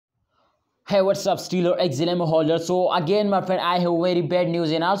Hey, what's up, Stellar XLM holder? So again, my friend, I have very bad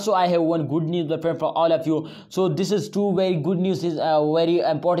news, and also I have one good news, my friend, for all of you. So this is two very good news, is very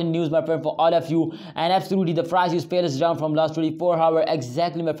important news, my friend, for all of you. And absolutely, the price is fails down from last 24 hours.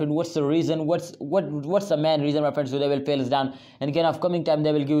 Exactly, my friend. What's the reason? What's the main reason, my friend? So they will fail down, and again, upcoming time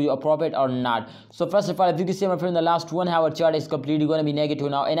they will give you a profit or not. So first of all, if you can see, my friend, the last 1 hour chart is completely going to be negative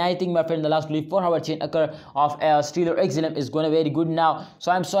now, and I think, my friend, the last 24-hour chain occur of Stellar XLM is going to be very good now.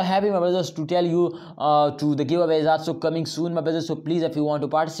 So I'm so happy, my brothers, to tell you to the giveaway is also coming soon, my brothers. So please, if you want to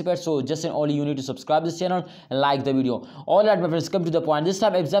participate, so just and only you need to subscribe this channel and like the video. All right, my friends, come to the point. This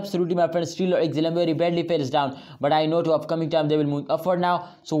time it's absolutely, my friends, Stellar XLM very badly fails down, but I know to upcoming time they will move upward now.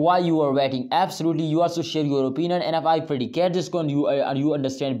 So why you are waiting? Absolutely, you also share your opinion, and if I predicate this one, you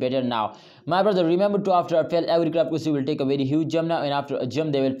understand better now, my brother. Remember to, after a fail, every cryptocurrency will take a very huge jump now, and after a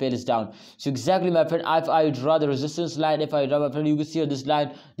jump they will fail down. So exactly, my friend, if I draw the resistance line, if I draw, my friend, you can see this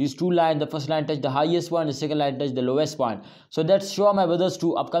line, these two lines, the first line touch the highest one, the second line touch the lowest one. So that's sure, my brothers,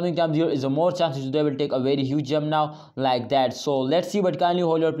 to upcoming time there is a more chances they will take a very huge jump now, like that. So let's see, but kindly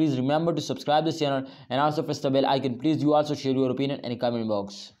hold your, please remember to subscribe this channel and also press the bell icon. Please, you also share your opinion in the comment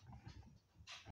box.